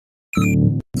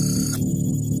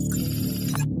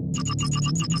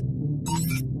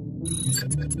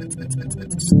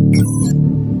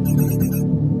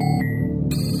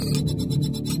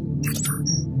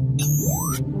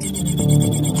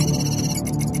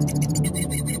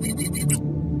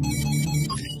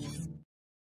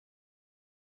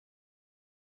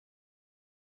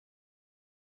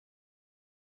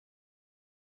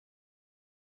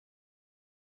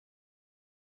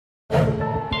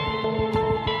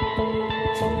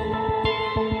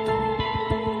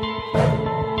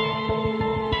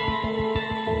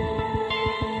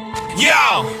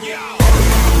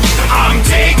I'm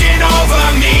taking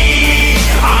over me,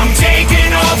 I'm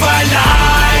taking over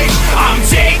life, I'm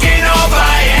taking over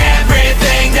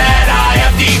everything that I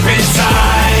have deep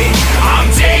inside.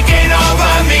 I'm taking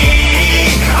over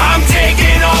me, I'm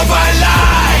taking over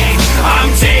life, I'm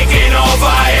taking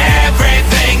over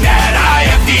everything that I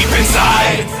have deep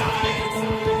inside.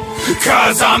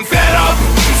 Cause I'm fed up,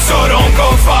 so don't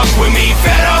go fuck with me.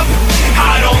 Fed up,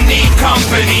 I don't need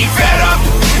company. Fed up,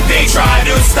 they try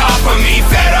to stop me.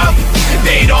 Fed up,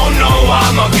 they don't know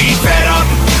I'ma be fed up,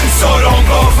 so don't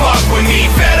go fuck with me.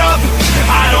 Fed up,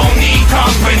 I don't need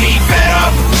company. Fed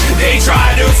up, they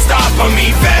try to stop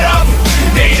me. Fed up,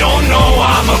 they don't know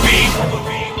I'ma be.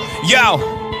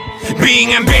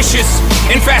 Being ambitious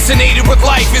and fascinated with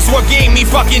life is what gave me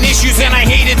fucking issues, and I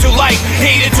hated to like,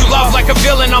 hated to love like a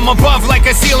villain. I'm above like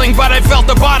a ceiling, but I felt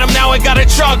the bottom, now I gotta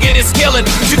chug it, it's killing.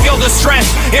 To kill the stress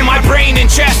in my brain and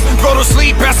chest, go to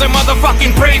sleep as I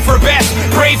motherfucking pray for best,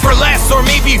 pray for less, or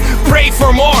maybe pray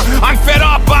for more. I'm fed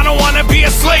up, I don't wanna be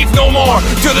a slave no more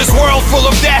to this world full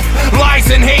of death, lies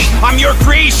and hate. I'm your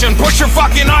creation, put your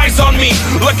fucking eyes on me.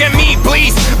 Look at me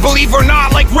please, believe or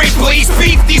not, like Ripley.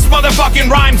 Speak these motherfucking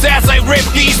rhymes as I rip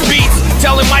these beats,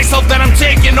 telling myself that I'm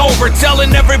taking over,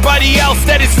 telling everybody else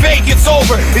that it's fake, it's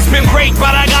over. It's been great,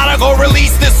 but I gotta go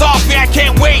release this off me. I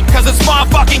can't wait, cause it's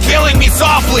motherfucking killing me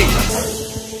softly.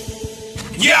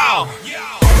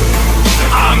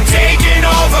 I'm taking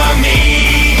over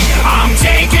me, I'm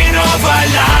taking over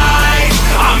life,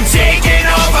 I'm taking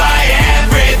over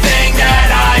everything that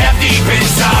I have deep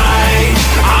inside.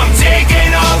 I'm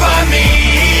taking over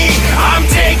me, I'm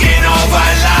taking over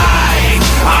life,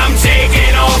 I'm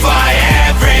taking over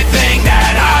everything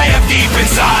that I have deep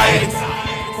inside.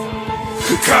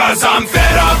 Cause I'm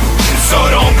fed up, so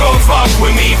don't go fuck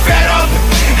with me. Fed up,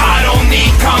 I don't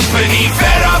need company.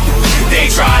 Fed up, they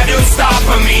try to stop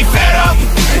me. Fed up,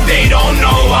 they don't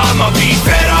know I'ma be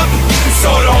fed up,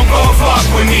 so don't go fuck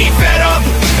with me. Fed up,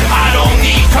 I don't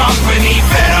need company.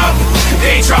 Fed up,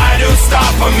 they try to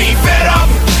stop me. Fed up,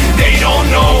 they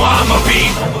don't know I'ma be.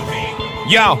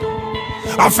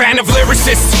 I'm a fan of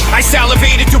lyricists, I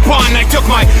salivated to pun. I took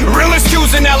my realest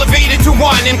cues and elevated to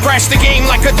one, and crashed the game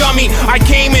like a dummy. I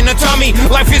came in a tummy,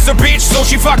 life is a bitch, so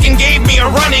she fucking gave me a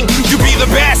running. To be the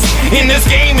best in this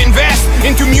game, invest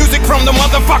into music from the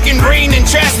motherfucking brain and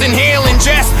chest. Inhale and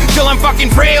jest till I'm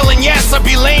fucking frail, and yes, I'll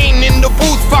be laying in the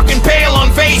booth, fucking pale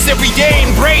on face every day,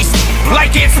 embraced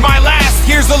like it's my last.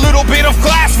 Here's a little bit of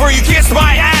class for you kiss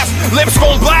my ass. Lips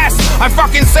gon' blast, I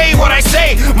fucking say what I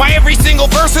say. My every single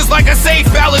verse is like a safe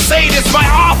palisade. It's my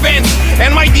offense,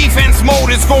 and my defense mode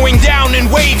is going down in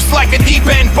waves like a deep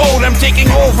end boat. I'm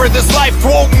taking over this life,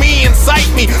 quote me,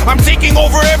 incite me. I'm taking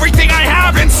over everything I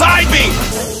have inside me.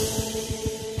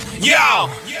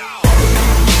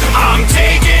 I'm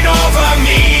taking over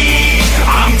me,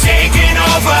 I'm taking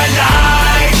over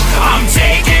life, I'm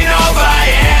taking over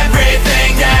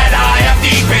everything that I have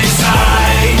deep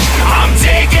inside. I'm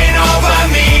taking over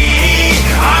me,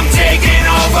 I'm taking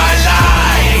over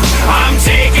life, I'm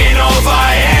taking over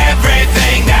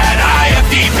everything that I have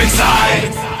deep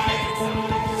inside.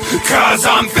 Cause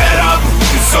I'm fed up,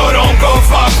 so don't go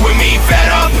fuck with me. Fed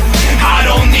up, I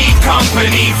don't need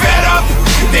company. Fed up,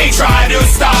 they try to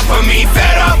stop me.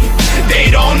 Fed up, they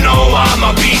don't know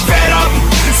I'ma be fed up,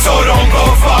 so don't go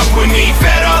fuck with me.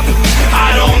 Fed up,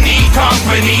 I don't need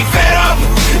company. Fed up,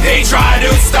 they try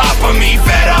to stop me.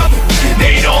 Fed up,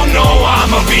 they don't know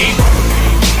I'ma be.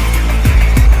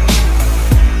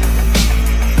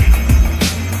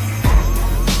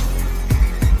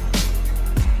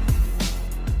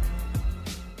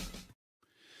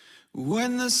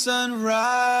 When the sun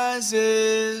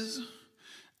rises,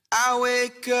 I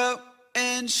wake up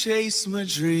and chase my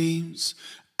dreams.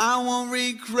 I won't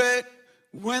regret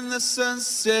when the sun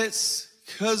sets,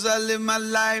 'cause I live my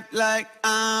life like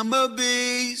I'm a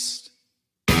beast.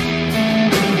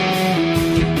 I'm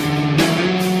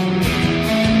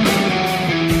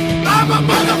a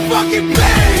motherfucking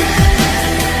beast.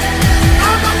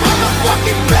 I'm a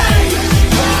motherfucking beast.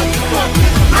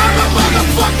 I'm a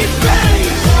motherfucking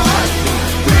beast.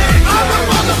 I'm a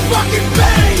motherfucking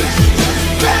beast.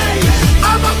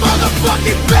 I'm a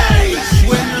motherfucking beast.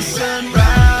 When the sun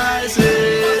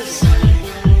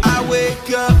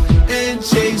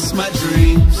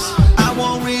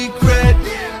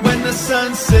the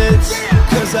sun sets,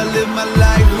 cause I live my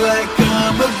life like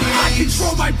I'm a beast. I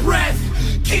control my breath,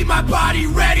 keep my body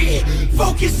ready,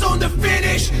 focus on the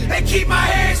finish, and keep my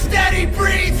hands steady.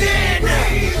 Breathe in,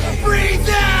 breathe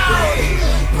out,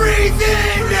 breathe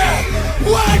in.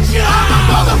 Watch out, I'm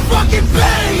a motherfucking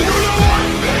beast.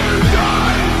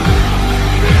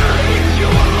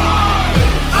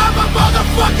 I'm a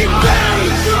motherfucking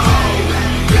beast.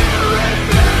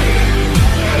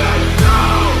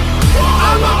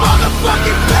 I'm a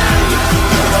motherfucking beast.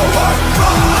 You know I'm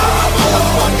wrong. I'm a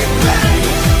motherfucking beast.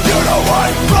 You know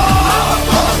I'm wrong. I'm a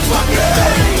motherfucking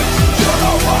beast. You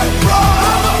know I'm wrong.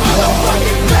 I'm a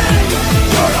motherfucking beast.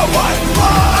 You know I'm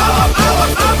wrong.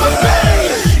 I'm a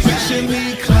beast. Picture me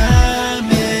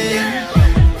climbing,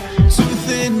 tooth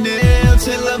and nail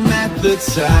till I'm at the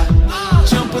top.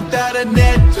 Jump without a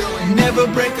net, never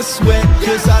break a sweat,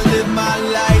 cause I live my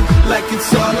life like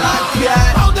it's all I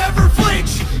got. I'll never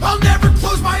flinch, I'll never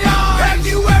close my eyes. Have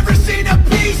you ever seen a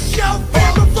beast show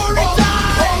fear before it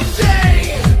dies? All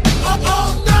day,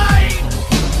 all night,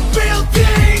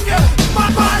 building my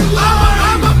life.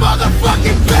 I'm a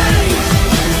motherfucking beast.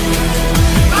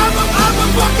 I'm a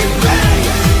fucking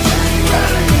beast.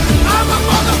 I'm a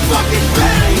motherfucking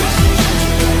beast.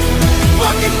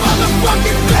 Fucking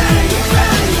motherfucking beast.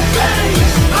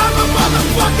 I'm a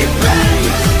motherfucking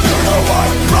beast. You know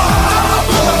I'm wrong. I'm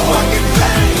a motherfucking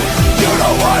beast. You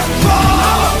know I'm wrong.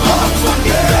 I'm a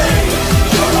motherfucking beast.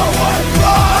 You know I'm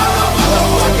wrong. I'm a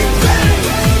motherfucking beast.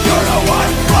 You know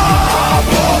I'm wrong. I'm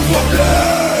a motherfucking.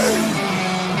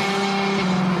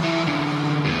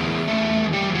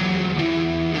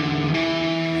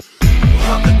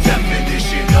 I'm the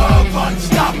definition of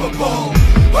unstoppable.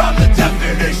 I'm the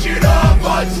definition of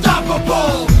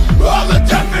unstoppable. I'm the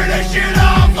definition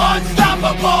of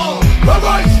unstoppable. I'm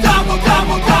unstoppable.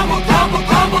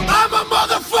 I'm a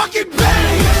motherfucking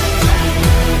beast.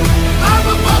 I'm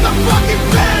a motherfucking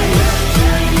beast.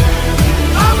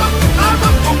 I'm a beast.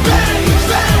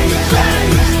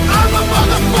 I'm a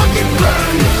motherfucking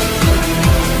beast.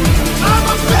 I'm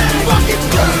a fucking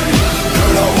beast. You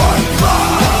know I'm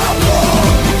wrong.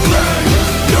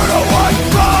 You know I'm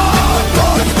wrong.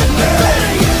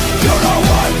 You know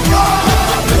I'm wrong. You know I'm wrong.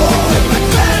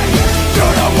 You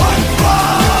know I'm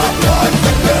wrong.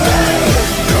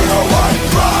 You know I'm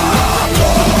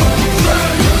wrong.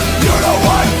 You know I'm wrong. You know I'm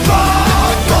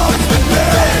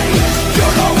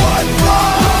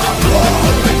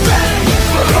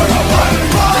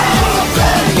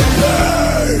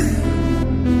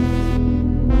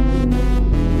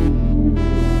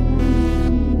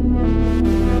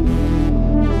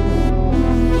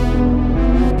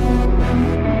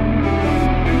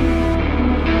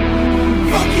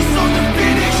focus on the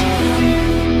finish.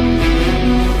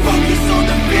 Focus on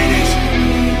the finish.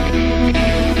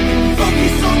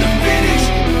 Focus on the finish.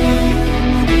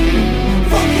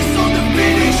 Focus on the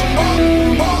finish.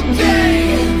 All day.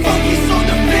 Focus on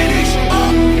the finish.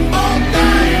 All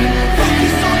night.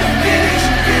 Focus on the finish.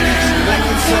 Like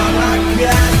it's all I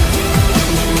got.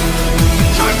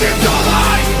 Cause it's all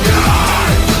I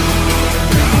got.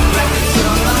 Like it's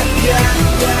all I got.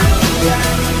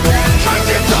 Cause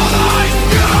it's all I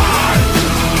got.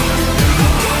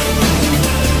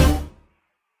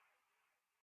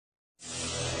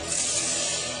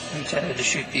 Intended to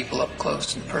shoot people up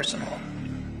close and personal.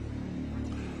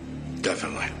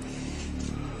 Definitely.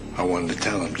 I wanted to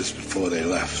tell them just before they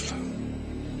left.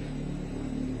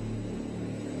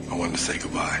 I wanted to say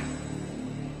goodbye.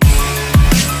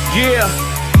 Yeah,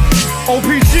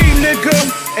 OPG nigga,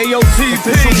 AOTP,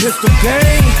 official pistol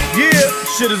gang. Yeah,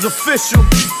 shit is official.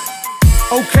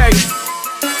 Okay.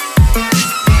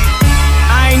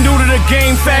 I ain't new to the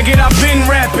game, faggot, I've been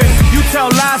rapping. You tell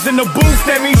lies in the booth,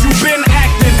 that means you been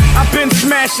acting. I've been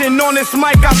smashing on this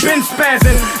mic, I've been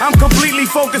spazzing. I'm completely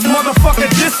focused, motherfucker,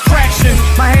 distraction.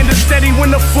 My hand is steady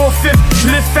when the 4/5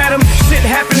 lift at 'em. Shit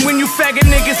happen when you faggot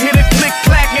niggas hit a click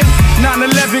clacking.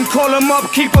 911, call 'em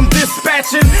up, keep 'em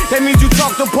dispatching. That means you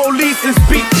talk to police and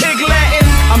speak pig Latin.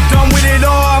 I'm done with it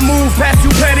all, I move past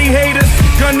you petty haters.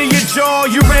 Gun to your jaw,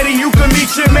 you ready, you can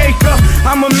meet your maker.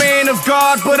 I'm a man of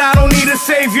God, but I don't need a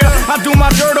savior. I do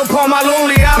my dirt upon my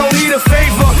lonely, I don't need a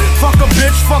favor. Fuck a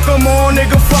bitch, fuck 'em all,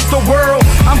 nigga, fuck the world.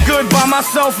 I'm good by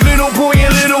myself, little boy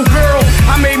and little girl.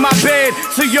 I made my bed,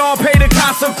 so y'all pay the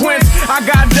consequence. I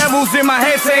got devils in my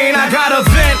head saying I gotta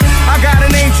vent. I got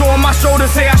an angel on my shoulder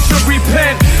say I should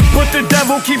repent. But the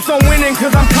devil keeps on winning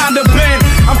cause I'm kinda bent.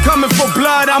 I'm coming for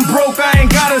blood, I'm broke, I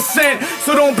ain't got a cent.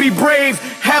 So don't be brave,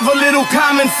 have a little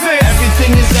common sense.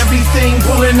 Everything is everything,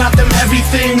 pulling out them heavy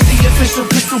things. The official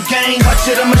pistol gang, watch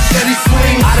it, a machete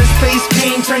swing. Out of space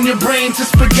king, turn your brain to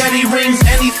spaghetti rings.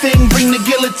 Anything, bring the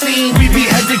guillotine, we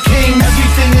behead the king.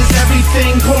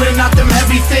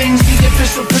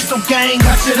 pistol gang,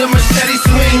 cut you the machete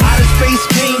swing. Out of space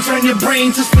game, turn your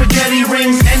brain to spaghetti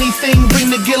rings. Anything,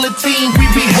 bring the guillotine, we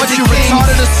be headed. What, you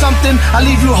retarded or something? I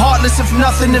leave you heartless if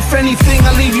nothing. If anything,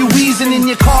 I leave you wheezing in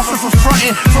your coffin for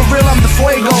frontin'. For real, I'm the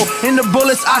fuego. In the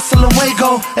bullets, hasta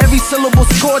luego. Every syllable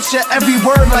scorch ya, every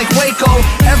word like Waco.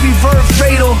 Every verb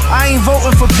fatal, I ain't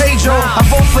voting for Pedro. I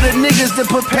vote for the niggas that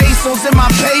put pesos in my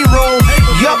payroll.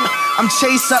 Yup, I'm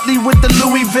Chase Utley with the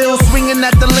Louisville, swinging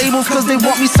at the labels cause they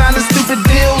want me signing stupid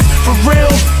deals. For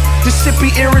real, this shit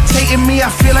be irritating me. I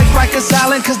feel like Rikers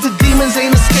Island cause the demons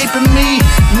ain't escaping me.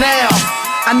 Now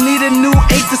I need a new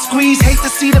 8 to squeeze. Hate to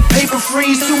see the paper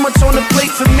freeze. Too much on the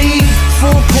plate for me.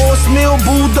 Full course meal,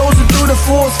 bulldozer through the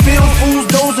force field. Fools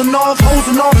dozing off,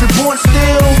 hosing off, report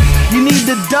still. You need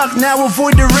to duck, now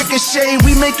avoid the ricochet.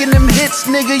 We making them hits,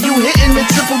 nigga, you hitting the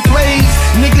triple plays.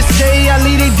 Niggas say I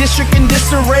lead a district in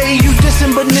disarray. You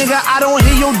dissing, but nigga, I don't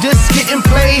hear your disc getting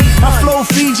played. My flow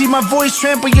Fiji, my voice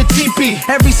trample your teepee.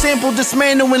 Every sample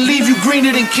dismantle and leave you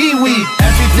greener than kiwi.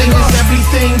 Everything is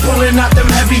everything, pulling out them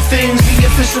heavy things. The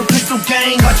official pistol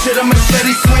gang, cut you the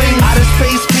machete swing. Out of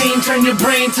space game, turn your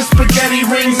brain to spaghetti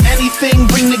rings. Anything,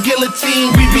 bring the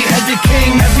guillotine, we behead the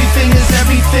king. Everything is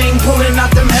everything, pulling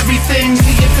out them heavy things.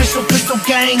 The official pistol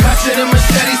gang, cut you the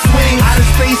machete swing. Out of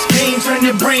space game, turn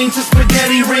your brain to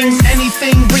spaghetti rings.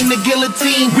 Anything, bring the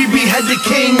guillotine, we behead the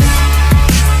king.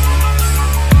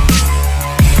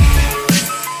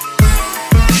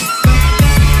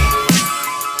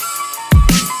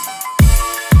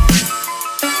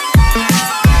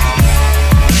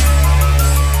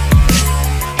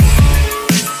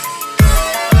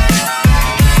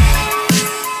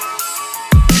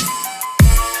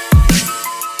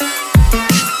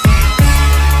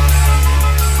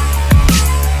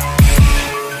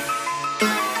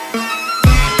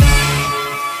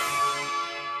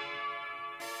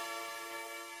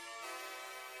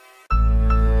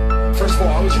 First of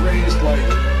all, I was raised like,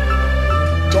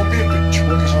 don't be a bitch,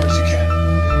 work as hard as you can.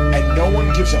 And no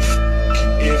one gives a f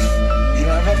if you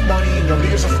don't have enough money, nobody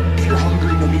gives a f if you're hungry,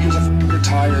 nobody gives a f if you're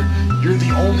tired. You're the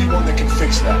only one that can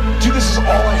fix that. Dude, this is all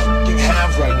I f***ing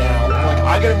have right now. I'm like,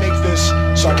 I gotta make this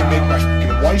so I can make my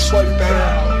f***ing wife's life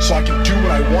better, so I can do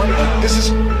what I want. Like, this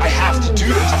is, I have to do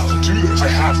this. I have to do this. I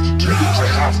have to do this. I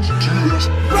have to do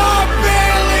this.